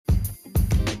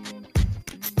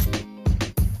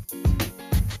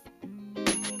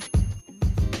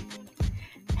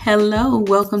Hello,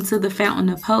 welcome to the Fountain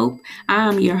of Hope. I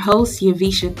am your host,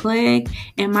 Yavisha Clegg,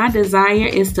 and my desire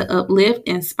is to uplift,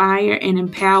 inspire, and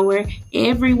empower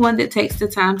everyone that takes the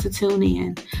time to tune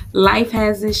in. Life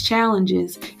has its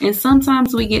challenges, and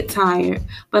sometimes we get tired,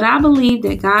 but I believe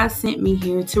that God sent me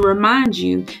here to remind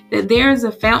you that there is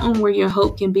a fountain where your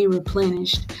hope can be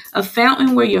replenished, a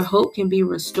fountain where your hope can be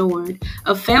restored,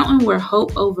 a fountain where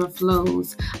hope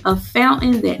overflows, a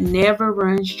fountain that never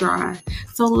runs dry.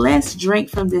 So let's drink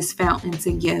from this fountain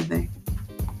together.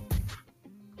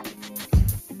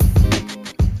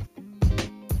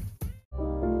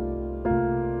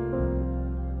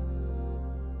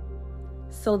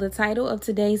 So the title of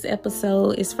today's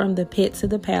episode is From the Pit to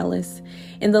the Palace.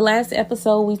 In the last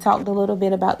episode, we talked a little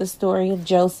bit about the story of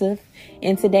Joseph,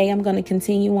 and today I'm going to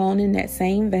continue on in that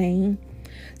same vein.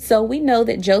 So we know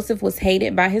that Joseph was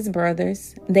hated by his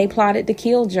brothers. They plotted to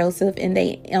kill Joseph, and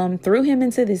they threw him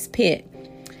into this pit.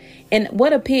 And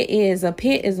what a pit is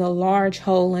a large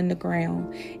hole in the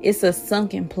ground. It's a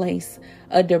sunken place,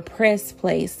 a depressed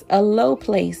place, a low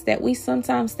place that we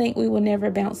sometimes think we will never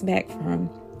bounce back from.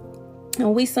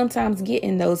 And we sometimes get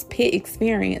in those pit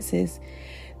experiences.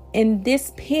 And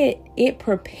this pit, it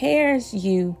prepares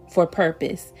you for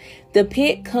purpose. The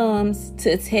pit comes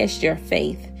to test your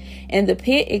faith. And the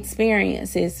pit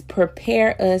experiences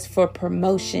prepare us for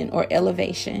promotion or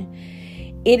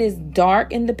elevation. It is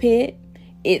dark in the pit.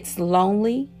 It's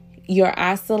lonely, you're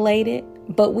isolated,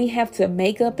 but we have to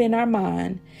make up in our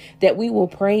mind that we will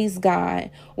praise God,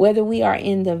 whether we are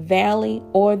in the valley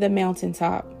or the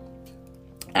mountaintop.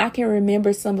 I can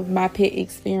remember some of my pit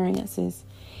experiences.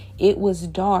 It was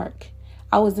dark.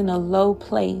 I was in a low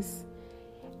place.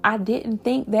 I didn't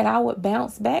think that I would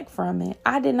bounce back from it.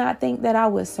 I did not think that I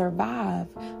would survive,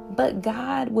 but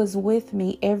God was with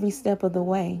me every step of the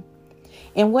way.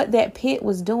 And what that pit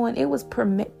was doing, it was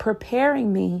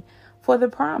preparing me for the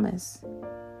promise.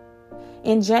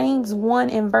 In James 1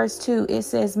 and verse 2, it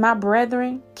says, "My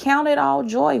brethren, count it all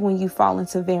joy when you fall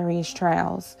into various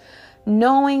trials,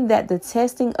 knowing that the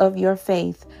testing of your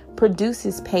faith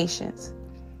produces patience."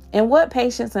 And what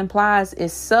patience implies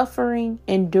is suffering,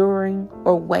 enduring,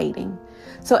 or waiting.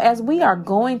 So as we are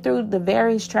going through the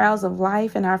various trials of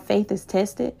life and our faith is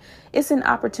tested, it's an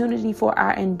opportunity for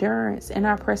our endurance and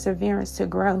our perseverance to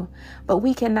grow. But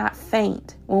we cannot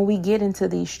faint when we get into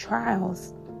these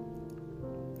trials.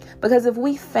 Because if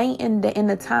we faint in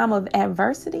the time of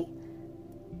adversity,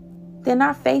 then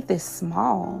our faith is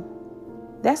small.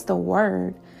 That's the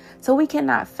word. So we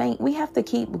cannot faint. We have to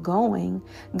keep going.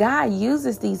 God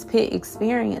uses these pit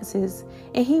experiences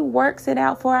and he works it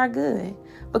out for our good.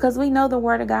 Because we know the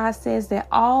word of God says that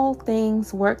all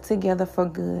things work together for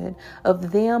good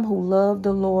of them who love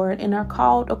the Lord and are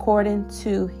called according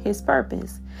to his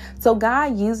purpose. So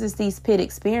God uses these pit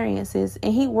experiences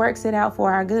and he works it out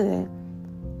for our good.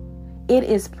 It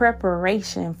is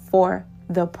preparation for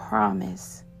the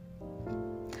promise.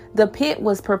 The pit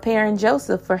was preparing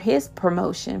Joseph for his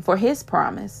promotion, for his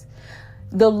promise.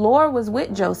 The Lord was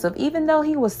with Joseph, even though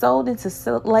he was sold into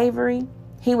slavery.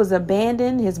 He was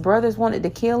abandoned. His brothers wanted to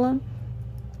kill him.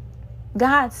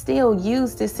 God still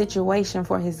used this situation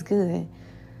for his good.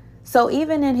 So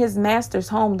even in his master's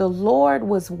home, the Lord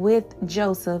was with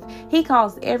Joseph. He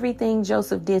caused everything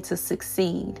Joseph did to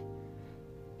succeed.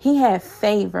 He had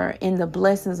favor in the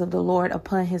blessings of the Lord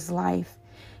upon his life.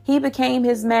 He became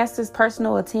his master's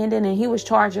personal attendant and he was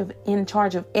in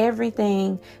charge of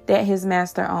everything that his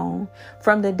master owned.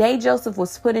 From the day Joseph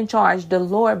was put in charge, the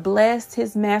Lord blessed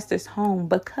his master's home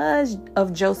because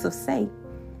of Joseph's sake.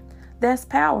 That's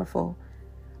powerful.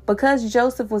 Because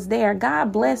Joseph was there,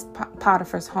 God blessed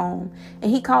Potiphar's home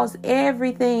and he caused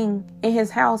everything in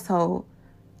his household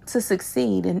to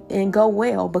succeed and go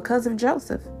well because of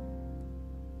Joseph.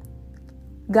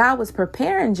 God was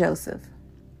preparing Joseph.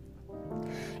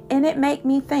 And it made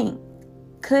me think,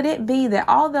 could it be that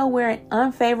although we're in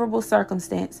unfavorable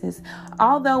circumstances,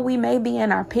 although we may be in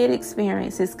our pit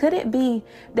experiences, could it be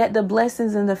that the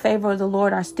blessings and the favor of the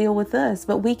Lord are still with us,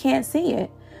 but we can't see it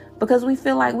because we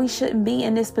feel like we shouldn't be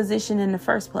in this position in the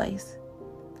first place?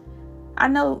 I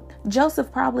know Joseph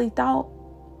probably thought,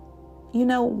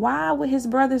 why would his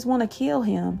brothers want to kill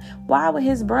him? Why would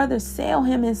his brothers sell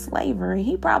him in slavery?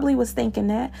 He probably was thinking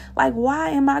that, like, why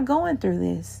am I going through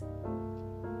this?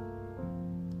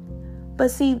 But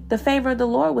see, the favor of the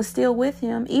Lord was still with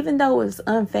him, even though it was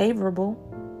unfavorable.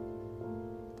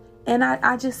 And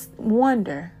I just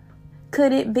wonder,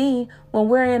 could it be when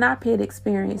we're in our pit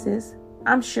experiences?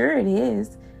 I'm sure it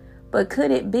is. But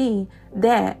could it be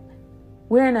that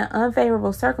we're in an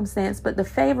unfavorable circumstance, but the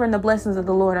favor and the blessings of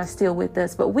the Lord are still with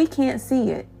us, but we can't see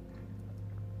it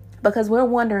because we're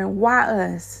wondering, why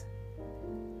us?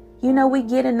 You know, we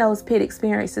get in those pit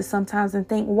experiences sometimes and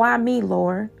think, why me,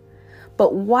 Lord?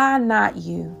 But why not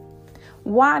you?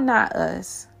 Why not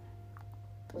us?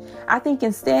 I think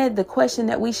instead the question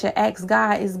that we should ask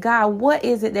God is, God, what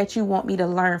is it that you want me to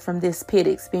learn from this pit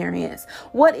experience?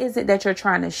 What is it that you're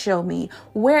trying to show me?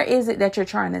 Where is it that you're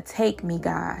trying to take me,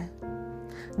 God?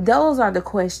 Those are the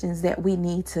questions that we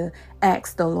need to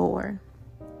ask the Lord.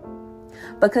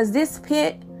 Because this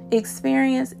pit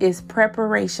experience is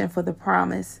preparation for the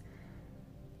promise.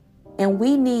 And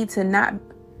we need to not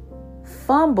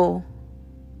fumble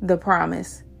the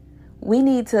promise. We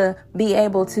need to be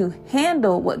able to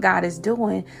handle what God is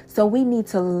doing. So we need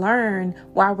to learn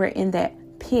while we're in that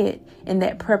pit, in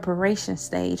that preparation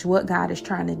stage, what God is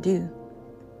trying to do.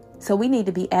 So we need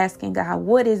to be asking God,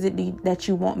 what is it that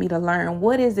you want me to learn?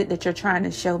 What is it that you're trying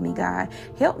to show me, God?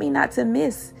 Help me not to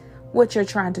miss what you're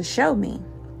trying to show me.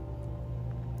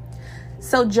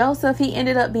 So Joseph, he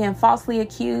ended up being falsely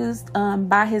accused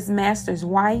by his master's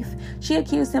wife. She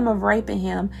accused him of raping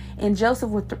him, and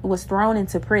Joseph was thrown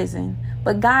into prison.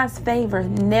 But God's favor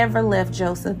never left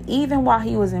Joseph. Even while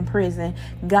he was in prison,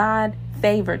 God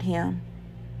favored him.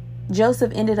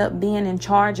 Joseph ended up being in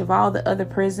charge of all the other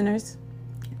prisoners.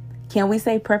 Can we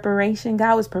say preparation?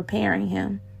 God was preparing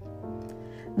him.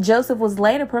 Joseph was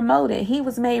later promoted. He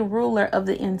was made ruler of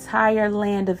the entire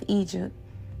land of Egypt.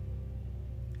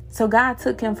 So God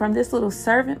took him from this little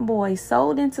servant boy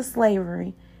sold into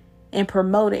slavery and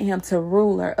promoted him to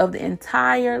ruler of the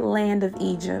entire land of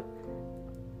Egypt.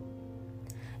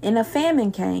 And a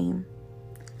famine came.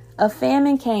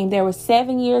 There were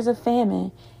 7 years of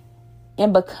famine.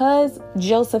 And because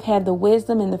Joseph had the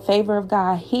wisdom and the favor of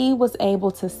God, he was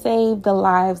able to save the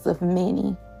lives of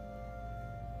many.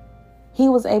 He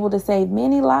was able to save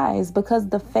many lives because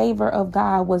the favor of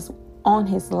God was on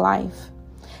his life.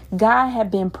 God had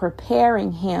been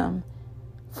preparing him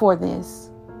for this.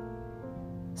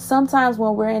 Sometimes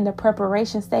when we're in the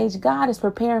preparation stage, God is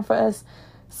preparing for us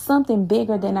something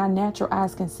bigger than our natural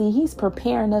eyes can see. He's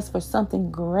preparing us for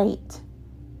something great.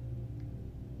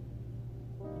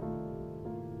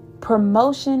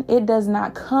 Promotion, it does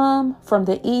not come from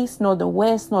the east, nor the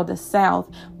west, nor the south,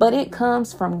 but it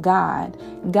comes from God.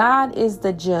 God is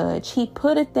the judge. He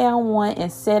putteth down one and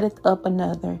setteth up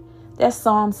another. That's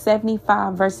Psalm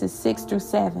 75, verses 6 through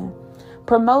 7.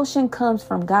 Promotion comes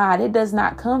from God. It does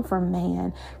not come from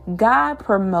man. God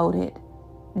promoted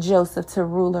Joseph to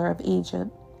ruler of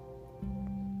Egypt.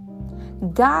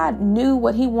 God knew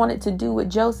what he wanted to do with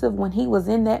Joseph when he was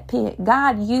in that pit.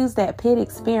 God used that pit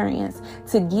experience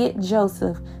to get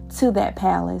Joseph to that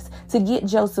palace, to get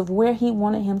Joseph where he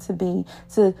wanted him to be,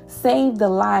 to save the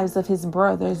lives of his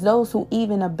brothers, those who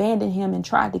even abandoned him and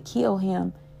tried to kill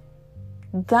him.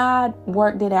 God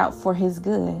worked it out for his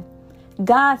good.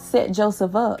 God set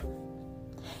Joseph up,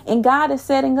 and God is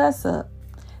setting us up.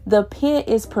 The pit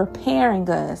is preparing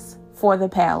us for the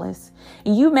palace.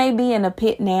 You may be in a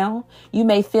pit now. You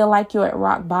may feel like you're at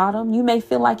rock bottom. You may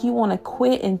feel like you want to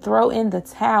quit and throw in the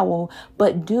towel,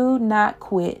 but do not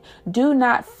quit. Do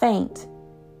not faint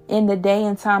in the day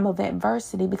and time of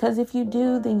adversity, because if you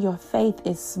do, then your faith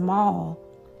is small.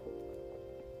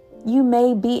 You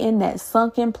may be in that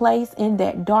sunken place, in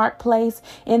that dark place,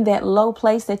 in that low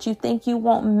place that you think you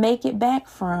won't make it back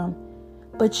from,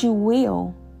 but you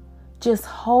will. Just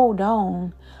hold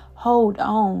on. Hold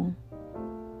on.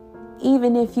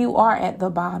 Even if you are at the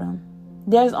bottom,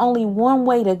 there's only one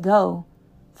way to go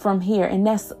from here, and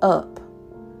that's up.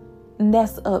 And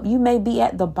that's up. You may be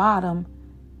at the bottom,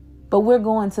 but we're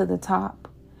going to the top.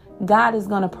 God is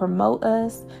going to promote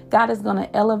us. God is going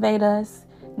to elevate us.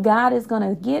 God is going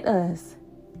to get us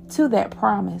to that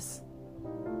promise.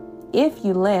 If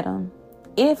you let him,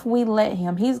 if we let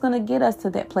him, he's going to get us to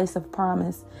that place of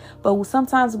promise. But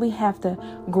sometimes we have to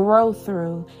grow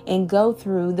through and go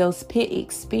through those pit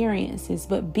experiences.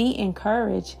 But be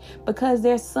encouraged, because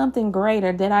there's something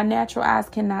greater that our natural eyes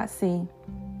cannot see.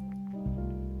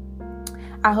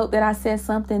 I hope that I said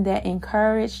something that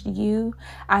encouraged you.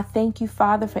 I thank you,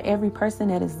 Father, for every person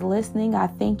that is listening. I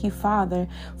thank you, Father,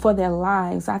 for their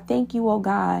lives. I thank you, oh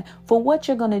God, for what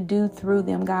you're going to do through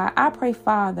them, God. I pray,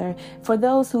 Father, for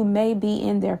those who may be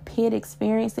in their pit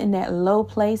experience, in that low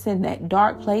place, in that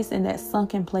dark place, in that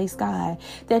sunken place, God,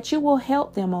 that you will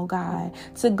help them, oh God,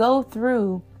 to go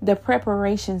through the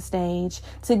preparation stage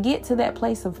to get to that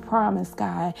place of promise,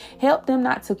 God. Help them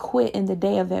not to quit in the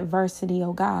day of adversity,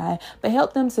 oh God, but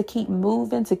help them to keep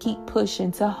moving, to keep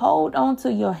pushing, to hold on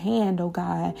to your hand, oh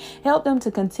God. Help them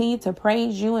to continue to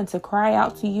praise you and to cry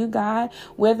out to you, God,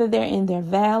 whether they're in their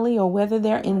valley or whether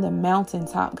they're in the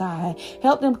mountaintop, God.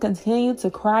 Help them continue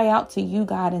to cry out to you,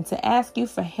 God, and to ask you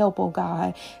for help, oh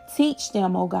God. Teach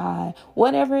them, oh God,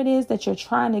 whatever it is that you're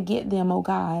trying to get them, oh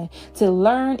God, to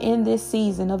learn in this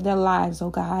season of their lives, oh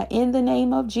God, in the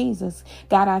name of Jesus.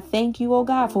 God, I thank you, oh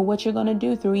God, for what you're going to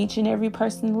do through each and every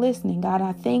person listening. God,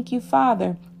 I thank you,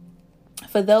 Father,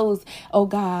 for those, oh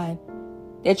God,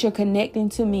 that you're connecting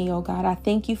to me, oh God. I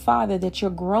thank you, Father, that you're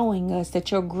growing us,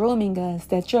 that you're grooming us,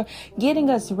 that you're getting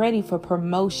us ready for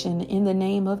promotion in the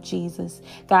name of Jesus.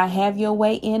 God, have your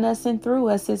way in us and through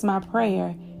us is my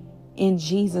prayer. In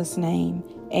Jesus' name,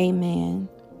 amen.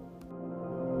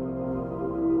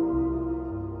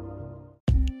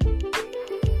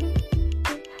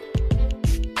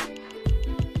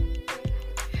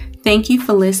 Thank you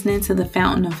for listening to the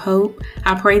Fountain of Hope.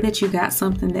 I pray that you got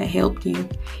something that helped you.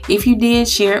 If you did,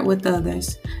 share it with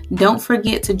others. Don't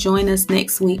forget to join us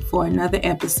next week for another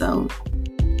episode.